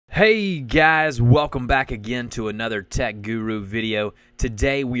Hey guys, welcome back again to another Tech Guru video.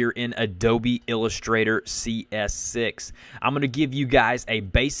 Today we are in Adobe Illustrator CS6. I'm going to give you guys a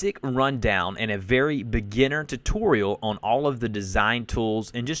basic rundown and a very beginner tutorial on all of the design tools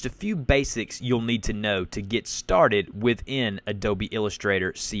and just a few basics you'll need to know to get started within Adobe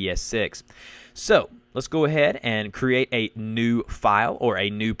Illustrator CS6. So let's go ahead and create a new file or a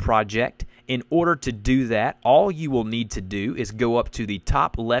new project. In order to do that, all you will need to do is go up to the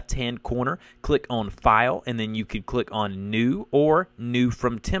top left-hand corner, click on File, and then you can click on New or New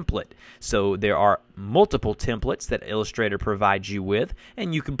from Template. So there are multiple templates that Illustrator provides you with,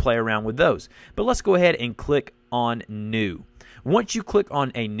 and you can play around with those. But let's go ahead and click on New. Once you click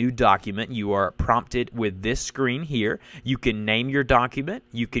on a new document, you are prompted with this screen here. You can name your document.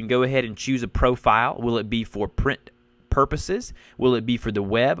 You can go ahead and choose a profile. Will it be for print purposes? Will it be for the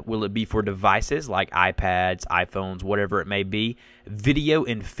web? Will it be for devices like iPads, iPhones, whatever it may be? Video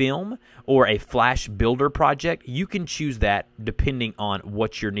and film, or a Flash Builder project? You can choose that depending on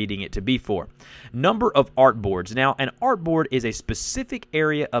what you're needing it to be for. Number of artboards. Now, an artboard is a specific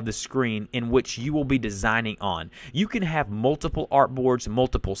area of the screen in which you will be designing on. You can have multiple artboards,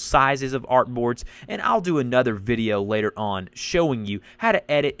 multiple sizes of artboards, and I'll do another video later on showing you how to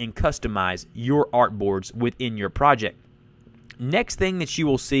edit and customize your artboards within your project. Next thing that you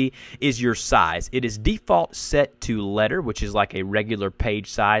will see is your size. It is default set to letter, which is like a regular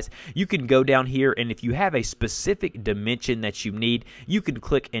page size. You can go down here, and if you have a specific dimension that you need, you can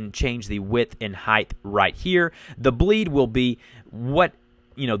click and change the width and height right here. The bleed will be what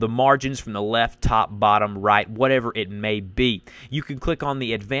the margins from the left, top, bottom, right, whatever it may be. You can click on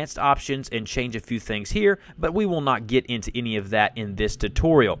the advanced options and change a few things here, but we will not get into any of that in this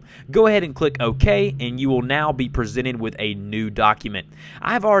tutorial. Go ahead and click OK, and you will now be presented with a new document.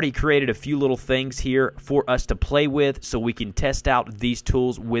 I've already created a few little things here for us to play with so we can test out these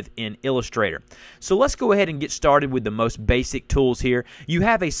tools within Illustrator. So let's go ahead and get started with the most basic tools here. You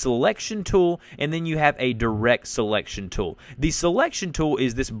have a selection tool, and then you have a direct selection tool. The selection tool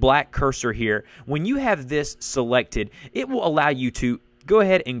is this black cursor here. When you have this selected, it will allow you to go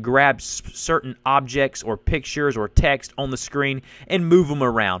ahead and grab certain objects or pictures or text on the screen and move them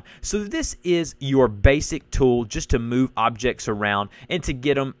around. So this is your basic tool just to move objects around and to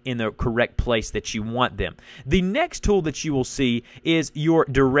get them in the correct place that you want them. The next tool that you will see is your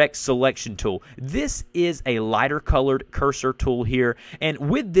direct selection tool. This is a lighter colored cursor tool here, and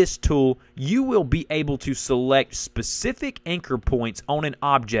with this tool you will be able to select specific anchor points on an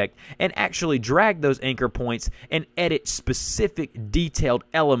object and actually drag those anchor points and edit specific detailed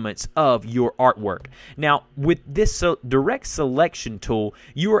elements of your artwork. Now, with this direct selection tool,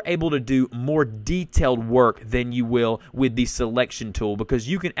 you are able to do more detailed work than you will with the selection tool, because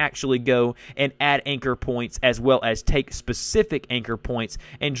you can actually go and add anchor points as well as take specific anchor points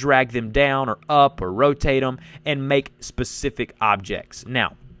and drag them down or up or rotate them and make specific objects.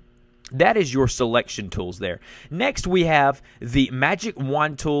 Now, that is your selection tools there. Next, we have the magic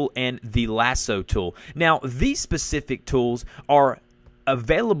wand tool and the lasso tool. Now, these specific tools are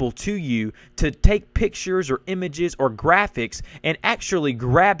available to you to take pictures or images or graphics and actually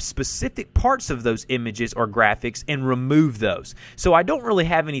grab specific parts of those images or graphics and remove those. So I don't really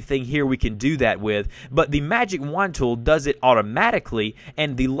have anything here we can do that with, but the magic wand tool does it automatically,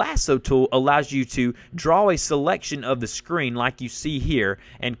 and the lasso tool allows you to draw a selection of the screen like you see here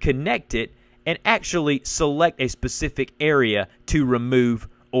and connect it and actually select a specific area to remove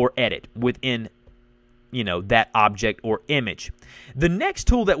or edit within that object or image. The next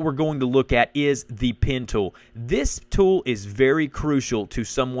tool that we're going to look at is the pen tool. This tool is very crucial to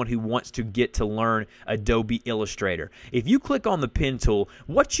someone who wants to get to learn Adobe Illustrator. If you click on the pen tool,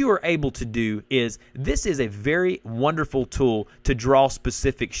 what you are able to do is, this is a very wonderful tool to draw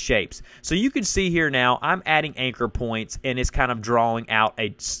specific shapes. So you can see here now I'm adding anchor points, and it's kind of drawing out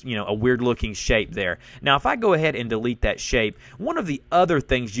a weird looking shape there. Now, if I go ahead and delete that shape, one of the other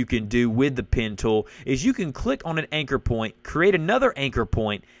things you can do with the pen tool is you can click on an anchor point, create another anchor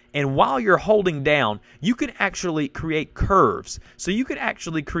point, and while you're holding down, you can actually create curves. So you can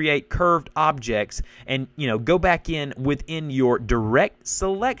actually create curved objects and go back in within your direct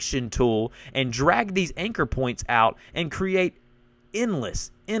selection tool and drag these anchor points out and create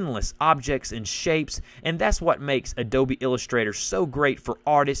endless objects and shapes, and that's what makes Adobe Illustrator so great for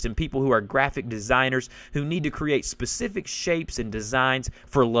artists and people who are graphic designers who need to create specific shapes and designs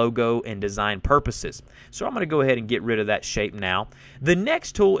for logo and design purposes. So I'm going to go ahead and get rid of that shape now. The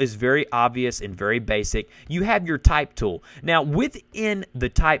next tool is very obvious and very basic. You have your type tool. Now, within the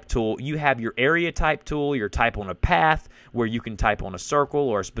type tool, you have your area type tool, your type on a path, where you can type on a circle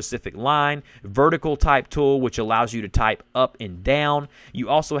or a specific line, vertical type tool, which allows you to type up and down. You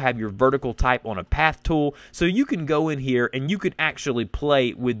also also have your vertical type on a path tool, so you can go in here and you can actually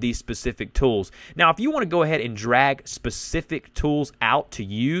play with these specific tools. Now, if you want to go ahead and drag specific tools out to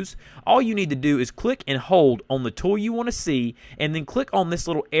use, all you need to do is click and hold on the tool you want to see, and then click on this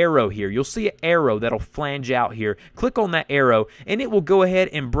little arrow here. You'll see an arrow that'll flange out here. Click on that arrow, and it will go ahead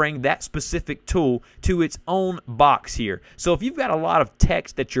and bring that specific tool to its own box here. So if you've got a lot of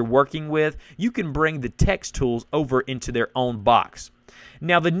text that you're working with, you can bring the text tools over into their own box.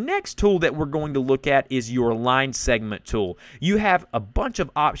 Now, the next tool that we're going to look at is your line segment tool. You have a bunch of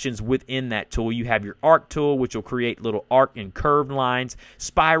options within that tool. You have your arc tool, which will create little arc and curved lines,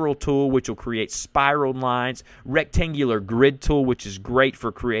 spiral tool, which will create spiral lines, rectangular grid tool, which is great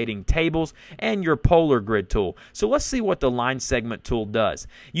for creating tables, and your polar grid tool. So let's see what the line segment tool does.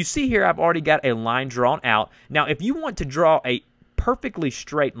 You see here I've already got a line drawn out. Now, if you want to draw a perfectly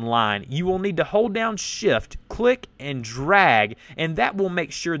straight line, you will need to hold down Shift, click, and drag, and that will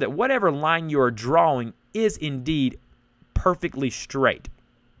make sure that whatever line you are drawing is indeed perfectly straight.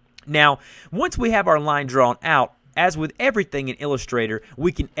 Now, once we have our line drawn out, as with everything in Illustrator,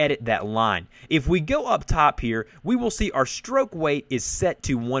 we can edit that line. If we go up top here, we will see our stroke weight is set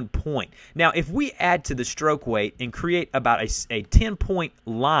to 1 point. Now, if we add to the stroke weight and create about a 10-point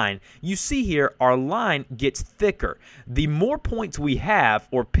line, you see here our line gets thicker. The more points we have,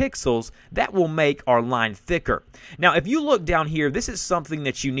 or pixels, that will make our line thicker. Now, if you look down here, this is something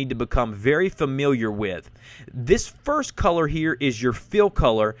that you need to become very familiar with. This first color here is your fill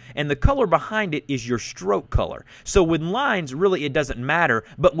color, and the color behind it is your stroke color. So with lines, really it doesn't matter,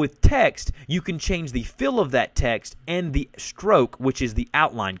 but with text, you can change the fill of that text and the stroke, which is the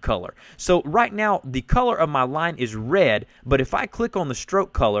outline color. So right now, the color of my line is red, but if I click on the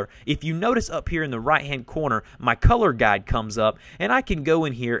stroke color, if you notice up here in the right-hand corner, my color guide comes up, and I can go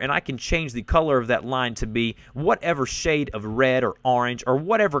in here and I can change the color of that line to be whatever shade of red or orange or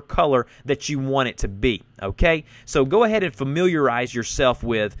whatever color that you want it to be. Okay, so go ahead and familiarize yourself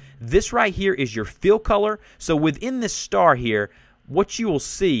with this right here is your fill color. So within this star here, what you will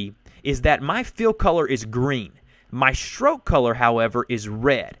see is that my fill color is green. My stroke color, however, is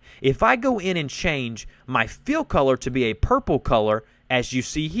red. If I go in and change my fill color to be a purple color, as you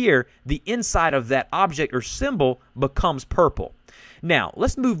see here, the inside of that object or symbol becomes purple. Now,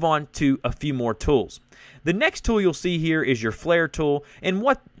 let's move on to a few more tools. The next tool you'll see here is your flare tool, and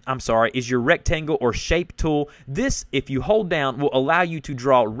is your rectangle or shape tool. This, if you hold down, will allow you to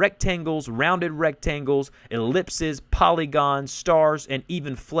draw rectangles, rounded rectangles, ellipses, polygons, stars, and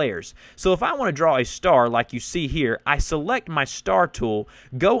even flares. So if I want to draw a star like you see here, I select my star tool,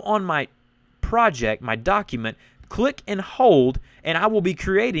 go on my project, my document, click and hold, and I will be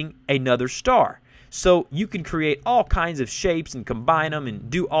creating another star. So you can create all kinds of shapes and combine them and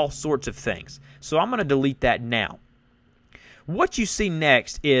do all sorts of things. So I'm going to delete that now. What you see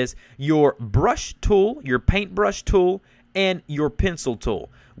next is your brush tool, your paintbrush tool, and your pencil tool.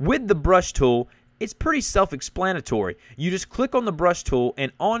 With the brush tool, it's pretty self-explanatory. You just click on the brush tool,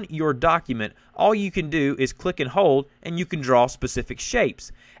 and on your document, all you can do is click and hold, and you can draw specific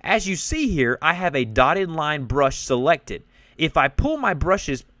shapes. As you see here, I have a dotted line brush selected. If I pull my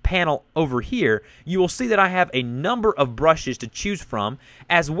brushes panel over here, you will see that I have a number of brushes to choose from,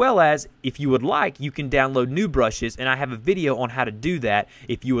 as well as, if you would like, you can download new brushes, and I have a video on how to do that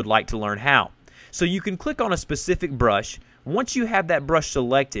if you would like to learn how. So you can click on a specific brush. Once you have that brush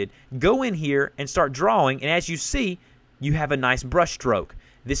selected, go in here and start drawing, and as you see, you have a nice brush stroke.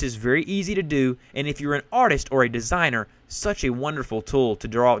 This is very easy to do, and if you're an artist or a designer, such a wonderful tool to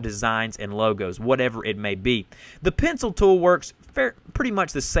draw designs and logos, whatever it may be. The pencil tool works pretty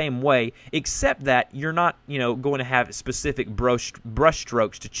much the same way, except that you're not, going to have specific brush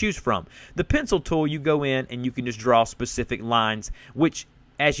strokes to choose from. The pencil tool, you go in and you can just draw specific lines, which,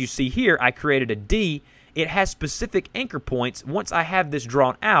 as you see here, I created a D. It has specific anchor points. Once I have this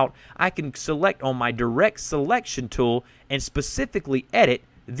drawn out, I can select on my direct selection tool and specifically edit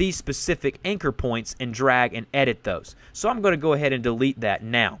these specific anchor points and drag and edit those. So I'm going to go ahead and delete that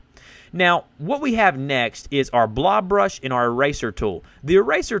now. Now, what we have next is our blob brush and our eraser tool. The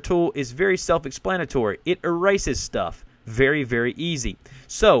eraser tool is very self-explanatory. It erases stuff. Very, very easy.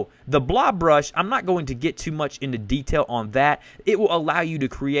 So, the blob brush, I'm not going to get too much into detail on that. It will allow you to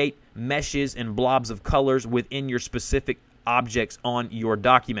create meshes and blobs of colors within your specific objects on your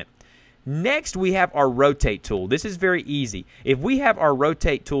document. Next, we have our rotate tool. This is very easy. If we have our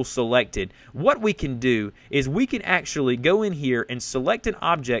rotate tool selected, what we can do is we can actually go in here and select an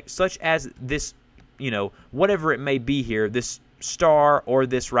object such as this, whatever it may be here, this star or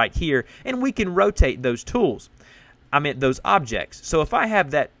this right here, and we can rotate those tools. Those objects. So if I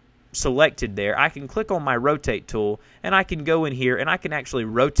have that selected there, I can click on my rotate tool and I can go in here and I can actually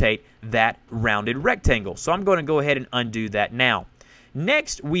rotate that rounded rectangle. So I'm going to go ahead and undo that now.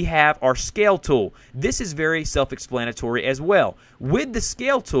 Next, we have our scale tool. This is very self-explanatory as well. With the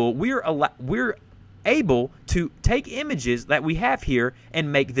scale tool, we're able to take images that we have here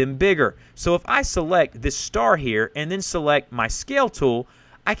and make them bigger. So if I select this star here and then select my scale tool,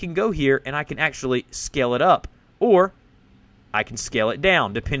 I can go here and I can actually scale it up, or I can scale it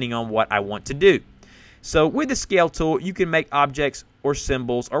down depending on what I want to do. So with the scale tool, you can make objects or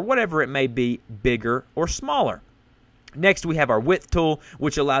symbols or whatever it may be bigger or smaller. Next, we have our width tool,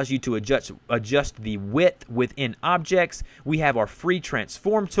 which allows you to adjust the width within objects. We have our free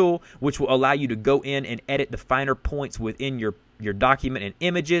transform tool, which will allow you to go in and edit the finer points within your document and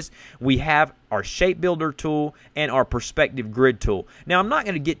images. We have our shape builder tool and our perspective grid tool. Now, I'm not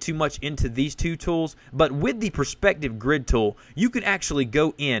going to get too much into these two tools, but with the perspective grid tool, you can actually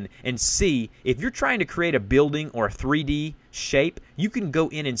go in and see if you're trying to create a building or a 3D shape, you can go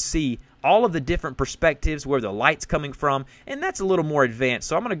in and see all of the different perspectives, where the light's coming from, and that's a little more advanced,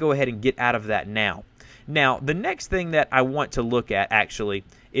 so I'm going to go ahead and get out of that now. Now, the next thing that I want to look at actually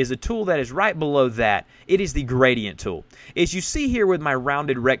is a tool that is right below that. It is the gradient tool. As you see here with my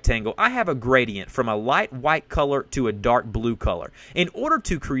rounded rectangle, I have a gradient from a light white color to a dark blue color. In order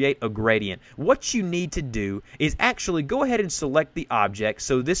to create a gradient, what you need to do is actually go ahead and select the object,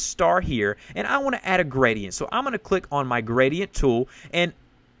 so this star here, and I want to add a gradient. So I'm going to click on my gradient tool, and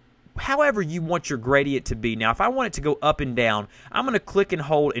however you want your gradient to be. Now, if I want it to go up and down, I'm going to click and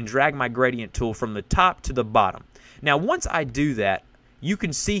hold and drag my gradient tool from the top to the bottom. Now, once I do that, you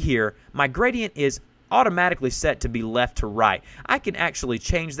can see here my gradient is automatically set to be left to right. I can actually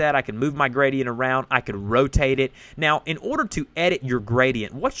change that. I can move my gradient around. I can rotate it. Now, in order to edit your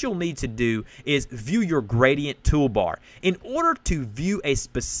gradient, what you'll need to do is view your gradient toolbar. In order to view a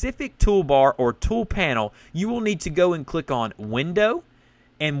specific toolbar or tool panel, you will need to go and click on Window,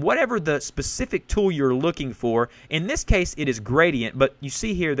 and whatever the specific tool you're looking for. In this case, it is gradient, but you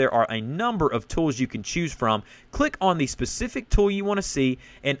see here there are a number of tools you can choose from. Click on the specific tool you want to see,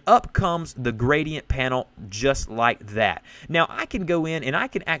 and up comes the gradient panel just like that. Now, I can go in and I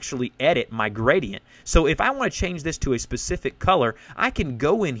can actually edit my gradient. So if I want to change this to a specific color, I can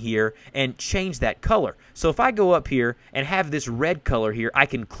go in here and change that color. So if I go up here and have this red color here, I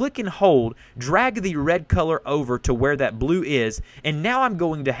can click and hold, drag the red color over to where that blue is, and now I'm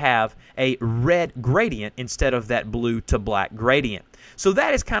going to have a red gradient instead of that blue to black gradient. So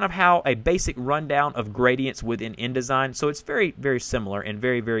that is kind of how a basic rundown of gradients within InDesign. So it's very, very similar and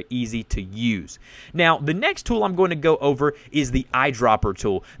very, very easy to use. Now, the next tool I'm going to go over is the eyedropper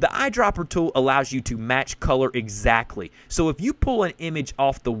tool. The eyedropper tool allows you to match color exactly. So if you pull an image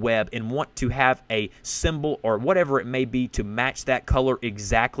off the web and want to have a symbol or whatever it may be to match that color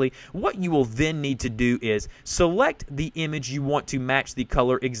exactly, what you will then need to do is select the image you want to match the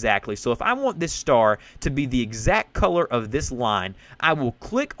color exactly. So if I want this star to be the exact color of this line, I will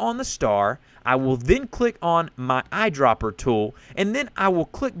click on the star, I will then click on my eyedropper tool, and then I will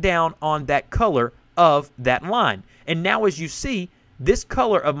click down on that color of that line. And now as you see, this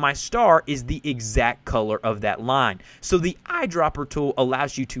color of my star is the exact color of that line. So the eyedropper tool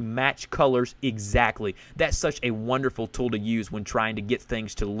allows you to match colors exactly. That's such a wonderful tool to use when trying to get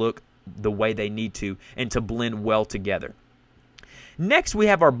things to look the way they need to and to blend well together. Next, we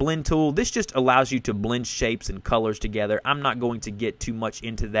have our blend tool. This just allows you to blend shapes and colors together. I'm not going to get too much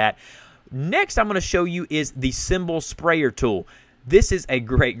into that. Next, I'm going to show you is the symbol sprayer tool. This is a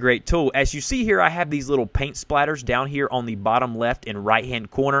great tool. As you see here, I have these little paint splatters down here on the bottom left and right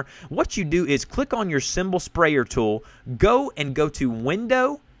hand corner. What you do is click on your symbol sprayer tool, go to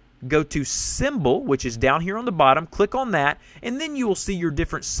Window, go to Symbol, which is down here on the bottom, click on that, and then you will see your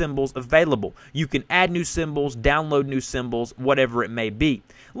different symbols available. You can add new symbols, download new symbols, whatever it may be.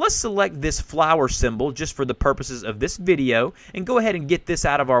 Let's select this flower symbol just for the purposes of this video and go ahead and get this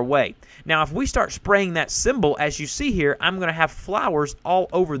out of our way. Now, if we start spraying that symbol, as you see here, I'm going to have flowers all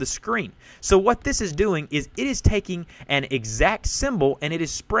over the screen. So what this is doing is it is taking an exact symbol and it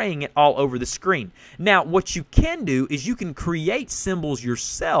is spraying it all over the screen. Now, what you can do is you can create symbols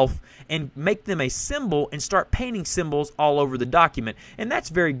yourself and make them a symbol and start painting symbols all over the document. And that's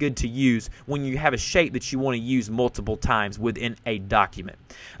very good to use when you have a shape that you want to use multiple times within a document.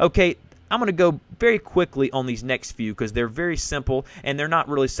 Okay, I'm going to go very quickly on these next few because they're very simple and they're not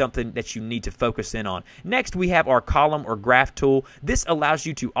really something that you need to focus in on. Next, we have our column or graph tool. This allows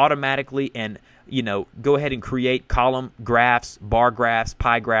you to automatically and go ahead and create column graphs, bar graphs,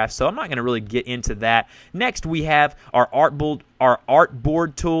 pie graphs. So I'm not going to really get into that. Next, we have our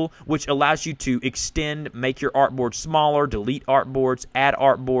artboard tool, which allows you to extend, make your artboard smaller, delete artboards, add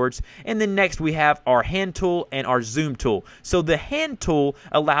artboards. And then next, we have our hand tool and our zoom tool. So the hand tool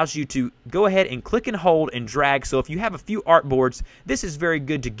allows you to go ahead and click and hold and drag. So if you have a few artboards, this is very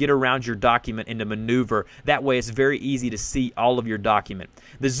good to get around your document and to maneuver. That way, it's very easy to see all of your document.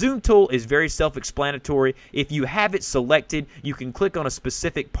 The zoom tool is very self-explanatory. If you have it selected, you can click on a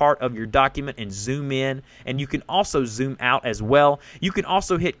specific part of your document and zoom in, and you can also zoom out as well. You can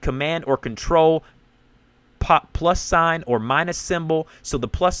also hit Command or Control plus sign or minus symbol, so the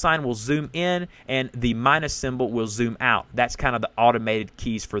plus sign will zoom in and the minus symbol will zoom out. That's kind of the automated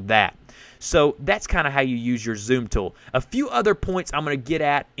keys for that. So that's kind of how you use your zoom tool. A few other points I'm going to get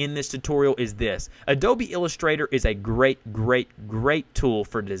at in this tutorial is this. Adobe Illustrator is a great tool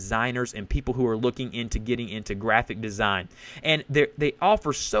for designers and people who are looking into getting into graphic design. And they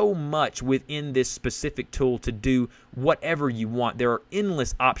offer so much within this specific tool to do whatever you want. There are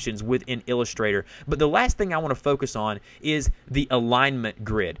endless options within Illustrator. But the last thing I want to focus on is the alignment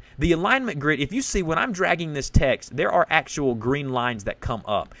grid. The alignment grid, if you see when I'm dragging this text, there are actual green lines that come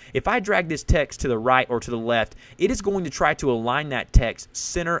up. If I drag this text to the right or to the left, it is going to try to align that text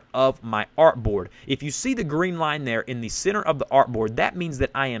center of my artboard. If you see the green line there in the center of the artboard, that means that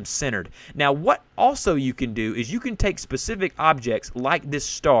I am centered. Now, what also you can do is you can take specific objects like this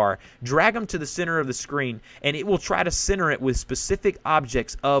star, drag them to the center of the screen, and it will try to center it with specific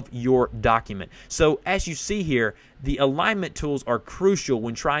objects of your document. So as you see here, the alignment tools are crucial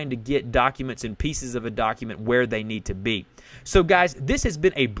when trying to get documents and pieces of a document where they need to be. So guys, this has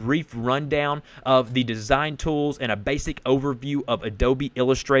been a brief rundown of the design tools and a basic overview of Adobe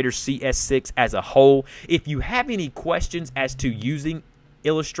Illustrator CS6 as a whole. If you have any questions as to using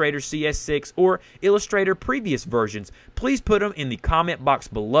Illustrator CS6 or Illustrator previous versions, please put them in the comment box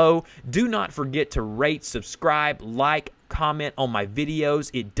below. Do not forget to rate, subscribe, like, comment on my videos.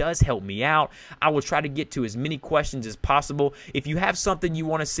 It does help me out. I will try to get to as many questions as possible. If you have something you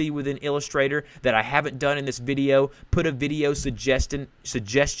want to see within Illustrator that I haven't done in this video, put a video suggestion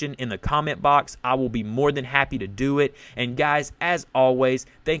in the comment box. I will be more than happy to do it. And guys, as always,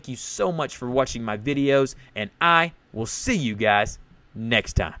 thank you so much for watching my videos, and I will see you guys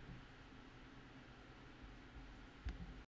next time.